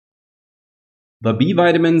The B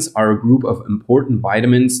vitamins are a group of important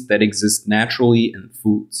vitamins that exist naturally in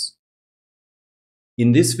foods.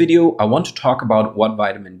 In this video, I want to talk about what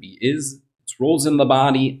vitamin B is, its roles in the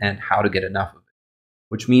body, and how to get enough of it,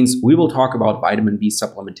 which means we will talk about vitamin B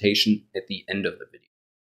supplementation at the end of the video.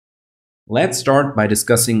 Let's start by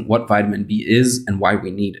discussing what vitamin B is and why we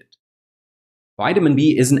need it. Vitamin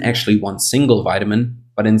B isn't actually one single vitamin,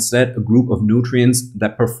 but instead a group of nutrients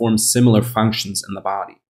that perform similar functions in the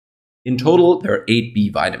body. In total, there are 8 B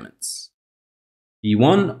vitamins.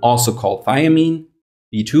 B1, also called thiamine,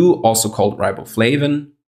 B2, also called riboflavin,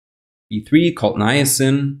 B3, called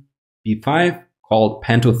niacin, B5, called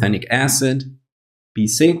pantothenic acid,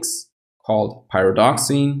 B6, called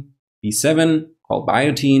pyridoxine, B7, called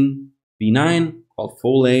biotin, B9, called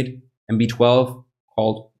folate, and B12,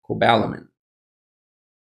 called cobalamin.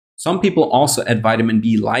 Some people also add vitamin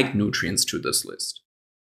B-like nutrients to this list.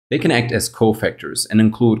 They can act as cofactors and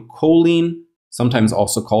include choline, sometimes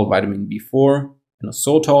also called vitamin B4,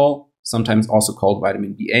 Inositol, sometimes also called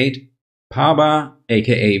vitamin B8, PABA,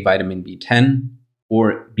 aka vitamin B10,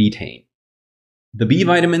 or Betaine. The B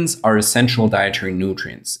vitamins are essential dietary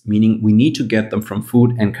nutrients, meaning we need to get them from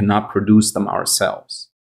food and cannot produce them ourselves.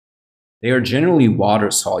 They are generally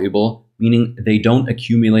water-soluble, meaning they don't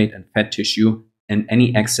accumulate in fat tissue and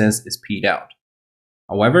any excess is peed out.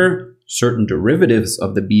 However, certain derivatives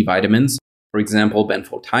of the B vitamins, for example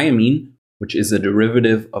benfotiamine, which is a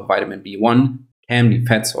derivative of vitamin B1, can be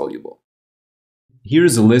fat-soluble.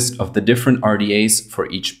 Here's a list of the different RDAs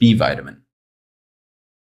for each B vitamin.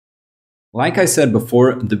 Like I said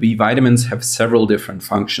before, the B vitamins have several different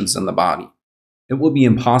functions in the body. It would be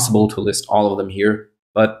impossible to list all of them here,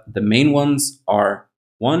 but the main ones are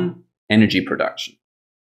 1. Energy production.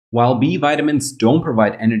 While B vitamins don't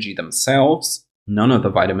provide energy themselves, none of the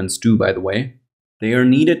vitamins do by the way, they are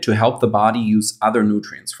needed to help the body use other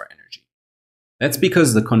nutrients for energy. That's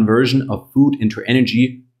because the conversion of food into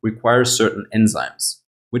energy requires certain enzymes,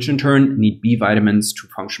 which in turn need B vitamins to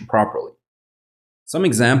function properly. Some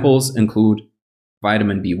examples include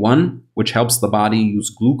vitamin B1, which helps the body use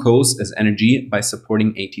glucose as energy by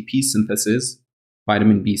supporting ATP synthesis,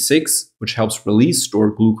 vitamin B6, which helps release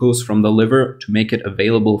stored glucose from the liver to make it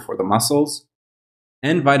available for the muscles,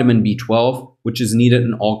 and vitamin B12, which is needed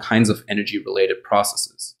in all kinds of energy-related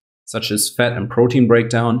processes, such as fat and protein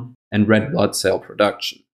breakdown and red blood cell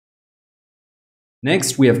production.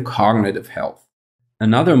 Next, we have cognitive health.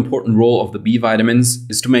 Another important role of the B vitamins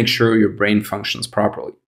is to make sure your brain functions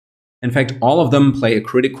properly. In fact, all of them play a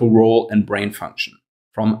critical role in brain function,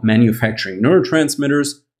 from manufacturing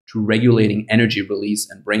neurotransmitters to regulating energy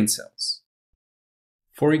release in brain cells.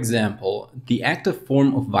 For example, the active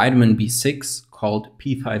form of vitamin B6, called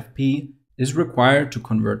P5P, is required to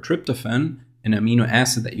convert tryptophan, an amino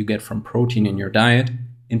acid that you get from protein in your diet,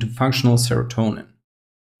 into functional serotonin.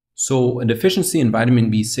 So a deficiency in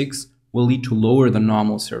vitamin B6 will lead to lower than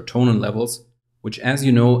normal serotonin levels, which, as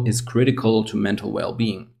you know, is critical to mental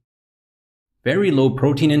well-being. Very low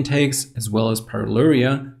protein intakes, as well as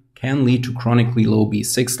pyroluria, can lead to chronically low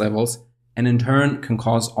B6 levels and in turn can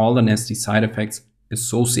cause all the nasty side effects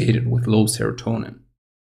associated with low serotonin.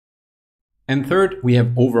 And third, we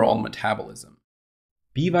have overall metabolism.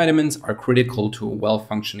 B vitamins are critical to a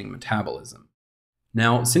well-functioning metabolism.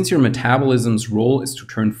 Now, since your metabolism's role is to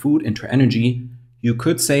turn food into energy, you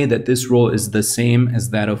could say that this role is the same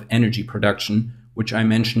as that of energy production, which I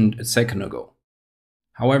mentioned a second ago.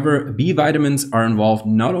 However, B vitamins are involved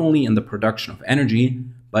not only in the production of energy,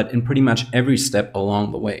 but in pretty much every step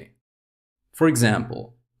along the way. For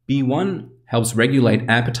example, B1 helps regulate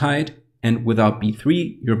appetite, and without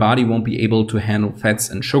B3, your body won't be able to handle fats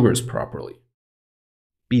and sugars properly.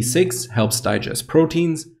 B6 helps digest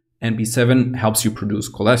proteins, and B7 helps you produce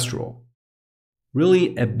cholesterol.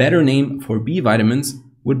 Really, a better name for B vitamins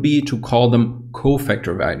would be to call them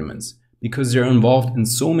cofactor vitamins, because they're involved in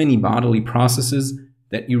so many bodily processes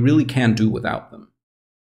that you really can't do without them.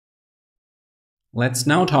 Let's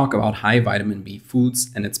now talk about high vitamin B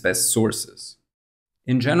foods and its best sources.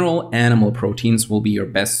 In general, animal proteins will be your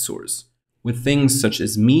best source, with things such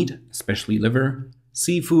as meat, especially liver,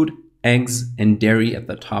 seafood, eggs, and dairy at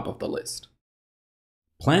the top of the list.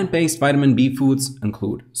 Plant-based vitamin B foods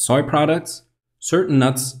include soy products, certain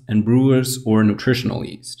nuts, and brewers or nutritional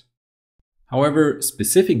yeast. However,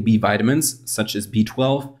 specific B vitamins, such as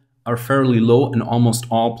B12, are fairly low in almost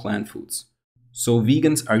all plant foods, so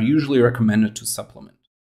vegans are usually recommended to supplement.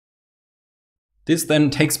 This then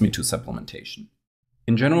takes me to supplementation.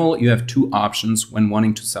 In general, you have two options when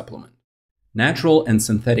wanting to supplement: natural and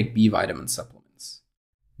synthetic B vitamin supplements.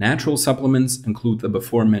 Natural supplements include the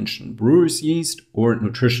before mentioned brewer's yeast or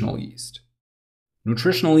nutritional yeast.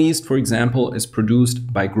 Nutritional yeast, for example, is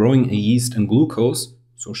produced by growing a yeast in glucose,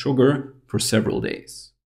 so sugar, for several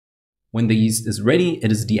days. When the yeast is ready,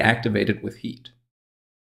 it is deactivated with heat.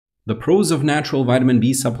 The pros of natural vitamin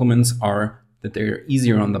B supplements are that they are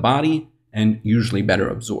easier on the body and usually better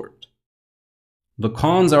absorbed. The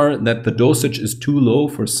cons are that the dosage is too low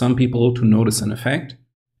for some people to notice an effect,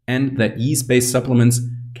 and that yeast-based supplements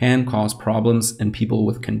can cause problems in people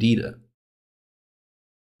with candida.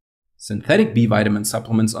 Synthetic B vitamin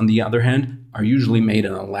supplements, on the other hand, are usually made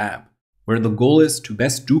in a lab, where the goal is to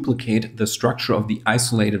best duplicate the structure of the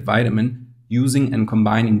isolated vitamin using and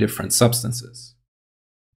combining different substances.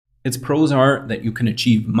 Its pros are that you can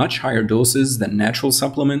achieve much higher doses than natural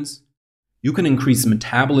supplements, you can increase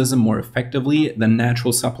metabolism more effectively than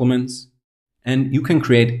natural supplements, and you can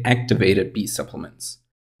create activated B supplements.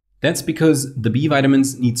 That's because the B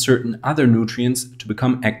vitamins need certain other nutrients to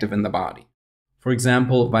become active in the body. For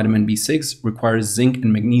example, vitamin B6 requires zinc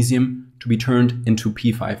and magnesium to be turned into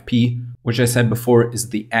P5P, which I said before is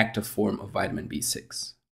the active form of vitamin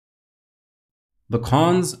B6. The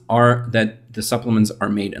cons are that the supplements are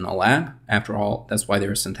made in a lab, after all, that's why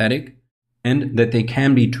they're synthetic, and that they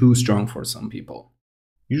can be too strong for some people,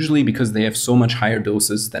 usually because they have so much higher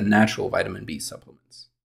doses than natural vitamin B supplements.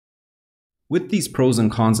 With these pros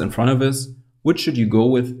and cons in front of us, which should you go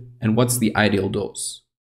with and what's the ideal dose?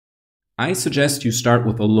 I suggest you start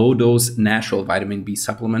with a low-dose natural vitamin B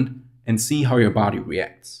supplement and see how your body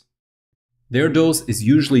reacts. Their dose is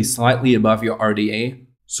usually slightly above your RDA,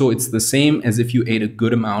 so it's the same as if you ate a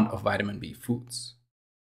good amount of vitamin B foods.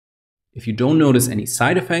 If you don't notice any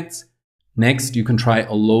side effects, next you can try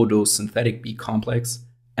a low-dose synthetic B complex,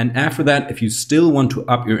 and after that, if you still want to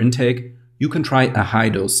up your intake, you can try a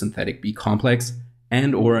high-dose synthetic B complex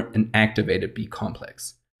and/or an activated B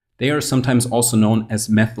complex. They are sometimes also known as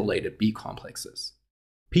methylated B complexes.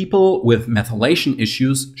 People with methylation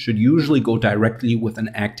issues should usually go directly with an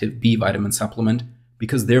active B vitamin supplement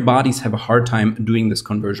because their bodies have a hard time doing this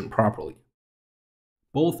conversion properly.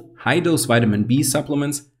 Both high-dose vitamin B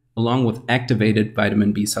supplements along with activated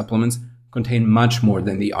vitamin B supplements contain much more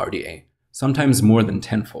than the RDA, sometimes more than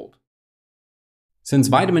tenfold. Since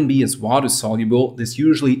vitamin B is water-soluble, this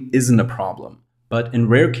usually isn't a problem, but in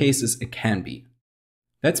rare cases it can be.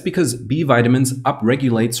 That's because B vitamins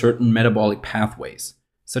upregulate certain metabolic pathways,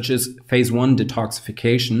 such as phase 1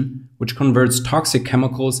 detoxification, which converts toxic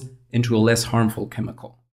chemicals into a less harmful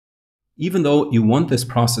chemical. Even though you want this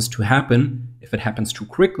process to happen, if it happens too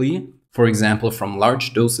quickly, for example from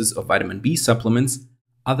large doses of vitamin B supplements,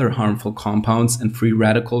 other harmful compounds and free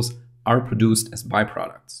radicals are produced as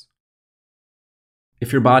byproducts.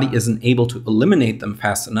 If your body isn't able to eliminate them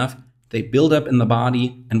fast enough, they build up in the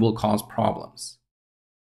body and will cause problems.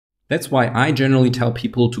 That's why I generally tell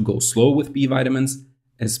people to go slow with B vitamins,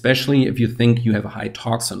 especially if you think you have a high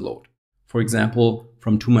toxin load, for example,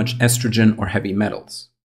 from too much estrogen or heavy metals.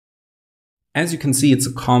 As you can see, it's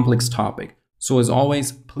a complex topic, so as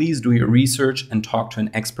always, please do your research and talk to an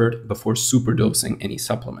expert before superdosing any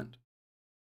supplement.